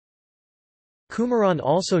Kumaran,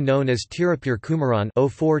 also known as Tiruppur Kumaran,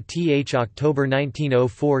 04th October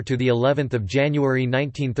 1904 to the 11th of January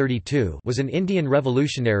 1932, was an Indian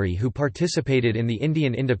revolutionary who participated in the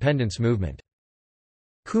Indian independence movement.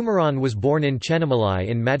 Kumaran was born in Chennamalai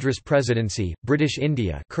in Madras Presidency, British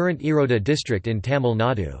India, current Erode district in Tamil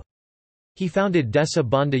Nadu. He founded Desa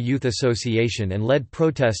Bandhu Youth Association and led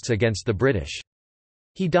protests against the British.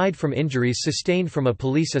 He died from injuries sustained from a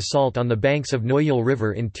police assault on the banks of Noyal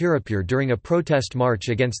River in Tiruppur during a protest march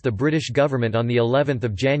against the British government on the 11th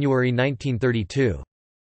of January 1932.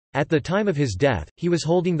 At the time of his death, he was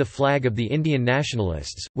holding the flag of the Indian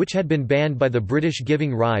Nationalists, which had been banned by the British,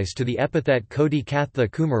 giving rise to the epithet Koti Katha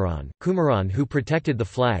Kumaran, Kumaran who protected the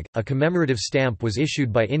flag. A commemorative stamp was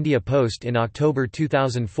issued by India Post in October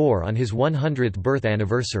 2004 on his 100th birth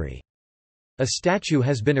anniversary. A statue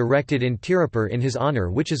has been erected in Tiruppur in his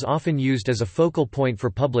honour, which is often used as a focal point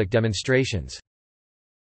for public demonstrations.